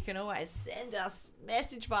home, you can always send us a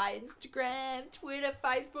message via Instagram, Twitter,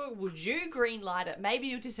 Facebook. Would you greenlight it? Maybe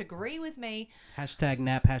you disagree with me.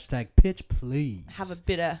 #nap, #pitch, please. Have a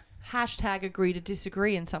bit of #agree to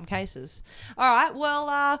disagree in some cases. All right,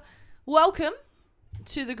 well, welcome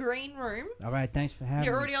to the green room. All right, thanks for having me.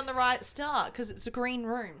 You're already on the right start because it's a green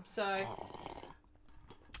room. So,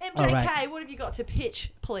 MJK, right. What have you got to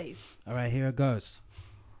pitch, please? All right, here it goes.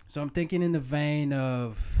 So I'm thinking in the vein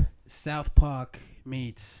of South Park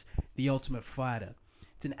meets The Ultimate Fighter.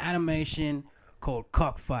 It's an animation called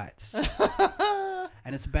Cockfights.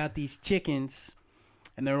 And it's about these chickens,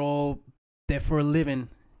 and they're for a living,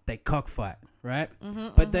 they cockfight, right?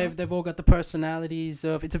 But they've all got the personalities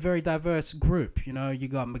of, it's a very diverse group. You know, you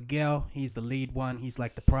got Miguel, he's the lead one, he's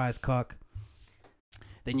like the prize cock.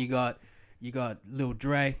 Then you got Lil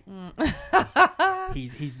Dre.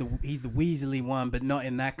 he's the Weasley one, but not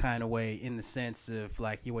in that kind of way. In the sense of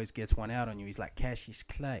like he always gets one out on you. He's like Cassius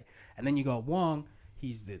Clay, and then you got Wong.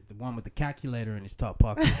 He's the one with the calculator in his top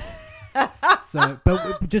pocket. So,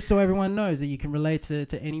 but just so everyone knows that you can relate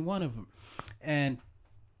to any one of them, and.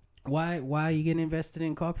 Why are you getting invested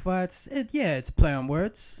in cockfights? It's a play on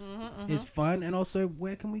words. It's fun, and also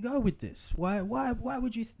where can we go with this? Why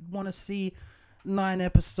would you want to see 9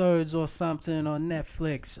 episodes or something on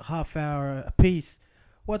Netflix, half hour a piece?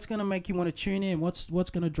 What's gonna make you want to tune in?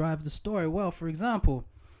 What's gonna drive the story? Well, for example,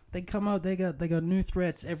 they come out, they got new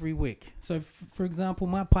threats every week. So for example,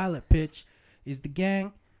 my pilot pitch is the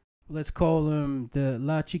gang. Let's call them the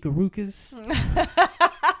La Chicarucas.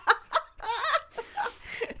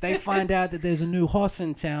 They find out that there's a new horse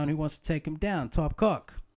in town who wants to take them down, Top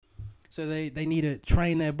Cock. So they need to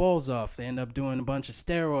train their balls off. They end up doing a bunch of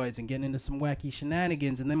steroids and getting into some wacky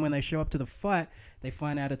shenanigans. And then when they show up to the fight, they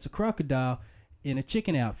find out it's a crocodile in a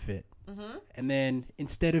chicken outfit. And then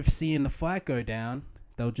instead of seeing the fight go down,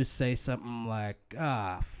 they'll just say something like,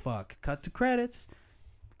 fuck, cut to credits,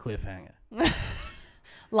 cliffhanger.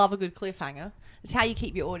 Love a good cliffhanger. It's how you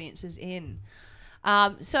keep your audiences in.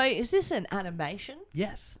 So is this an animation?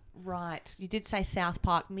 Yes. Right. You did say South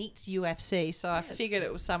Park meets UFC, so I figured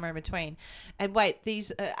it was somewhere in between. And wait,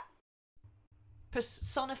 these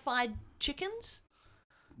personified chickens?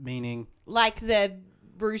 Meaning? Like they're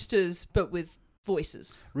roosters, but with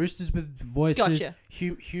voices. Roosters with voices. Gotcha.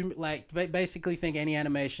 Like basically think any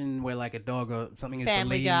animation where like a dog or something is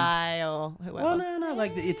Family the lead. Guy or whoever. Well, no.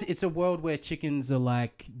 Like it's a world where chickens are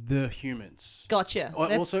like the humans. Gotcha.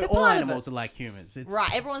 Also, all animals are like humans. It's,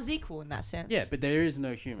 right. Everyone's equal in that sense. Yeah, but there is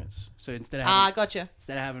no humans. So instead of having, gotcha.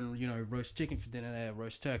 Instead of having roast chicken for dinner, they have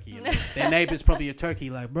roast turkey. And their neighbor's probably a turkey.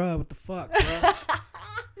 Like, bro, what the fuck, bro?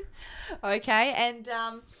 Okay, and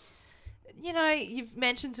you've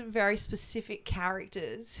mentioned some very specific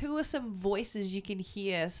characters. Who are some voices you can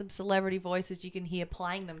hear, some celebrity voices you can hear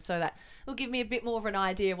playing them, so that will give me a bit more of an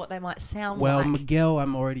idea of what they might sound like? Well, Miguel,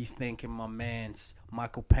 I'm already thinking my man's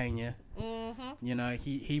Michael Pena.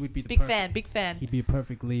 He would be the big fan. He'd be a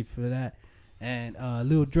perfect lead for that. And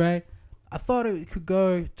Lil Dre, I thought it could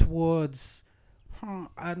go towards.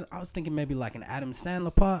 I was thinking maybe like an Adam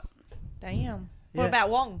Sandler part. Damn. What about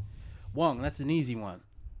Wong? Wong, that's an easy one.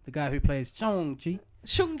 The guy who plays Shang-Chi.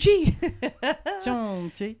 Shang-Chi.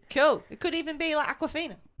 Shang-Chi. Cool. It could even be like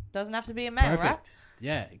Aquafina. Doesn't have to be a male, Perfect. right?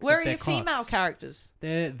 Yeah. Where are your female characters?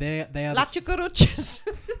 They are La Chicaruchas.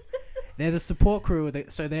 They're the support crew.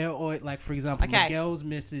 So they're all, like, for example, Okay. Miguel's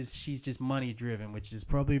missus, she's just money driven, which is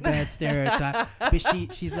probably a bad stereotype. But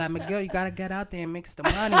she's like, Miguel, you gotta get out there and mix the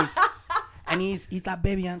monies. And he's like,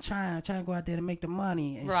 baby, I'm trying to go out there to make the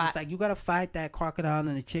money. And she's like, you got to fight that crocodile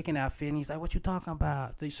in the chicken outfit. And he's like, what you talking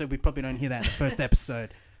about? So we probably don't hear that in the first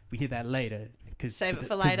episode. We hear that later. Save it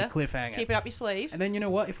for later. The cliffhanger. Keep it up your sleeve. And then you know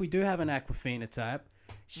what? If we do have an Aquafina type,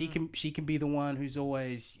 she can be the one who's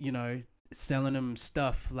always, selling them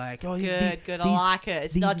stuff like, good. I like it.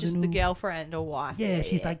 It's not just the girlfriend or wife. Yeah,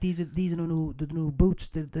 she's like, these are the new boots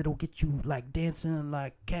that'll get you like dancing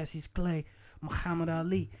like Cassius Clay, Muhammad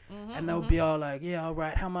Ali. And they'll be all like, yeah, all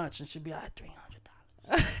right, how much? And she'll be like, $300.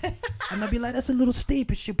 And they'll be like, that's a little steep.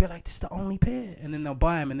 And she'll be like, this is the only pair. And then they'll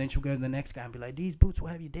buy them. And then she'll go to the next guy and be like, these boots will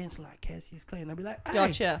have you dancing like Cassius Clay. And they'll be like, hey.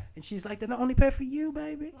 Gotcha. And she's like, they're the only pair for you,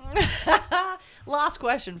 baby. Last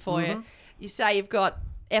question for you. You say you've got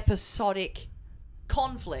episodic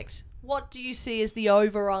conflict. What do you see as the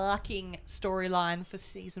overarching storyline for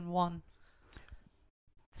season 1?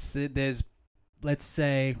 So let's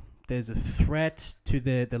say there's a threat to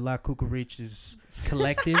the La Cucaracha's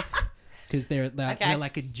collective because they're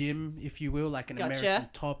like a gym, if you will, like an American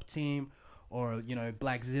top team, or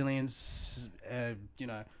Black Zillions,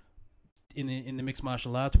 in the mixed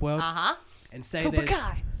martial arts world. And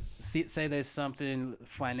say there's something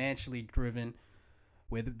financially driven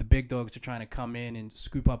where the big dogs are trying to come in and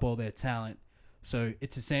scoop up all their talent. So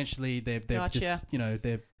it's essentially they're just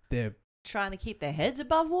they're trying to keep their heads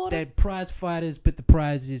above water. They're prize fighters, but the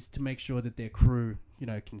prize is to make sure that their crew,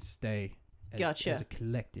 can stay as a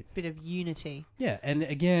collective. Bit of unity. Yeah, and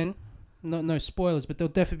again, no spoilers, but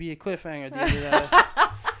there'll definitely be a cliffhanger at the end of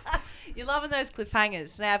that. You're loving those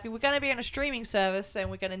cliffhangers. Now, if we're going to be on a streaming service, then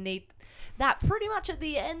we're going to need that pretty much at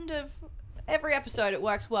the end of every episode. It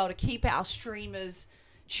works well to keep our streamers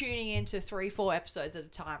tuning into 3-4 episodes at a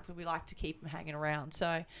time, because we like to keep them hanging around.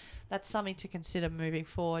 So that's something to consider moving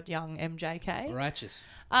forward, young MJK. Righteous.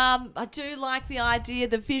 I do like the idea,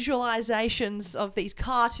 the visualizations of these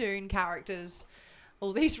cartoon characters,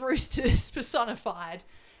 or these roosters personified.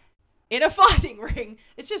 in a fighting ring.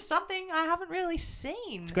 It's just something I haven't really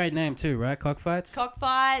seen. It's a great name too, right? Cockfights?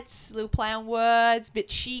 Cockfights, little play on words, bit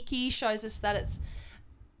cheeky, shows us that it's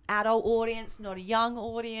adult audience, not a young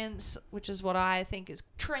audience, which is what I think is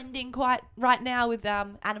trending quite right now with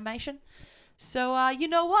animation. So you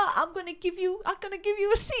know what? I'm gonna give you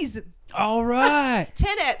a season. All right.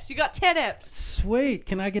 10 eps. You got 10 eps. Sweet.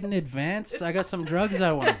 Can I get an advance? I got some drugs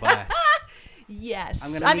I want to buy. Yes.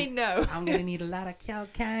 No. I'm gonna need a lot of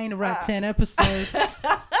cocaine to write 10 episodes.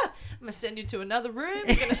 I'm gonna send you to another room.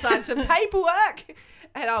 You're gonna sign some paperwork,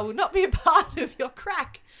 and I will not be a part of your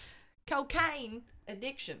crack cocaine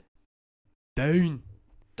addiction. Dune.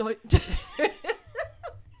 Don't.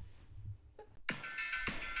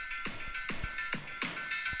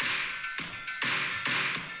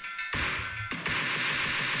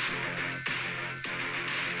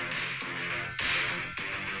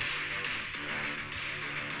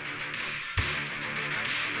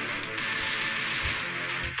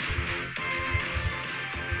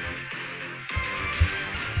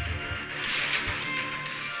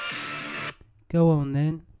 Go on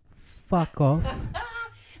then. Fuck off.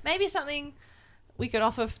 Maybe something we could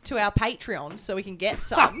offer to our Patreon so we can get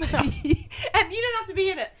some. And you don't have to be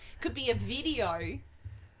in it. Could be a video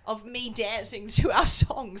of me dancing to our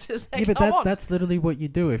songs as they go on. That's literally what you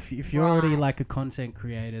do. If you're already like a content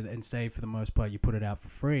creator and say for the most part you put it out for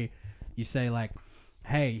free, you say like,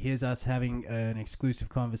 hey, here's us having an exclusive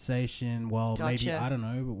conversation. Well, maybe, I don't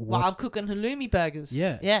know. While I'm cooking halloumi burgers.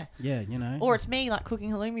 Yeah, you know. Or it's me like cooking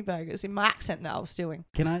halloumi burgers in my accent that I was doing.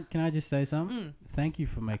 Can I just say something? Thank you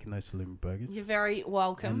for making those halloumi burgers. You're very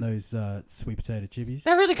welcome. And those sweet potato chibis.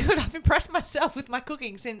 They're really good. I've impressed myself with my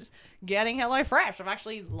cooking since getting HelloFresh. I've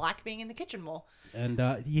actually liked being in the kitchen more. And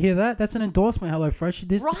you hear that? That's an endorsement,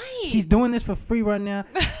 HelloFresh. Right. She's doing this for free right now.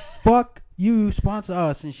 Fuck you, sponsor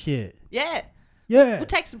us and shit. Yeah. Yeah. We'll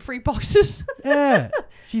take some free boxes. Yeah.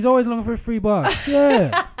 She's always looking for a free box.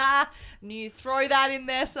 Yeah. And you throw that in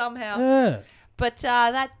there somehow. Yeah. But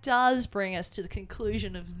that does bring us to the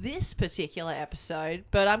conclusion of this particular episode.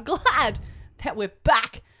 But I'm glad that we're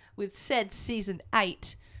back with said season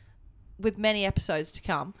 8 with many episodes to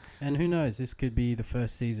come. And who knows, this could be the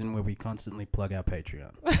first season where we constantly plug our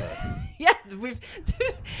Patreon. So. Yeah, we've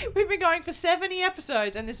been going for 70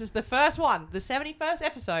 episodes, and this is the first one, the 71st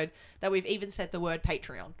episode, that we've even said the word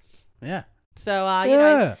Patreon. Yeah. So, you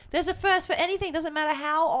know, there's a first for anything. Doesn't matter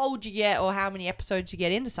how old you get or how many episodes you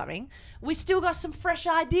get into something. We still got some fresh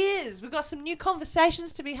ideas. We've got some new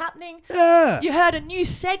conversations to be happening. Yeah. You heard a new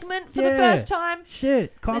segment for the first time.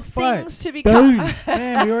 Shit. There's fights. things to be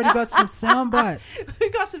Man, we already got some sound bites.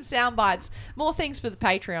 We've got some sound bites. More things for the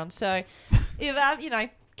Patreon. So, if, you know,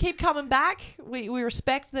 keep coming back. We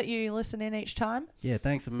respect that you listen in each time. Yeah,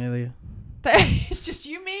 thanks, Amelia. It's just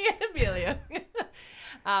you, me, and Amelia.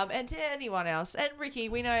 And to anyone else. And Ricky,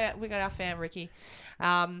 we know we got our fan Ricky.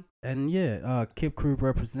 And yeah, Kip Crew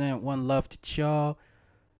represent. One love to y'all.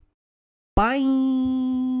 Bye.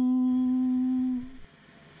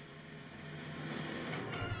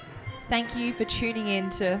 Thank you for tuning in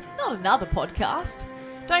to Not Another Podcast.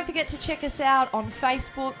 Don't forget to check us out on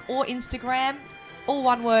Facebook or Instagram. All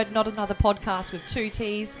one word, Not Another Podcast with 2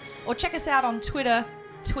 T's. Or check us out on Twitter,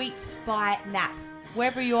 Tweets by Nap.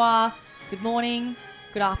 Wherever you are, good morning,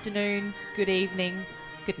 good afternoon, good evening,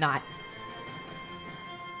 good night.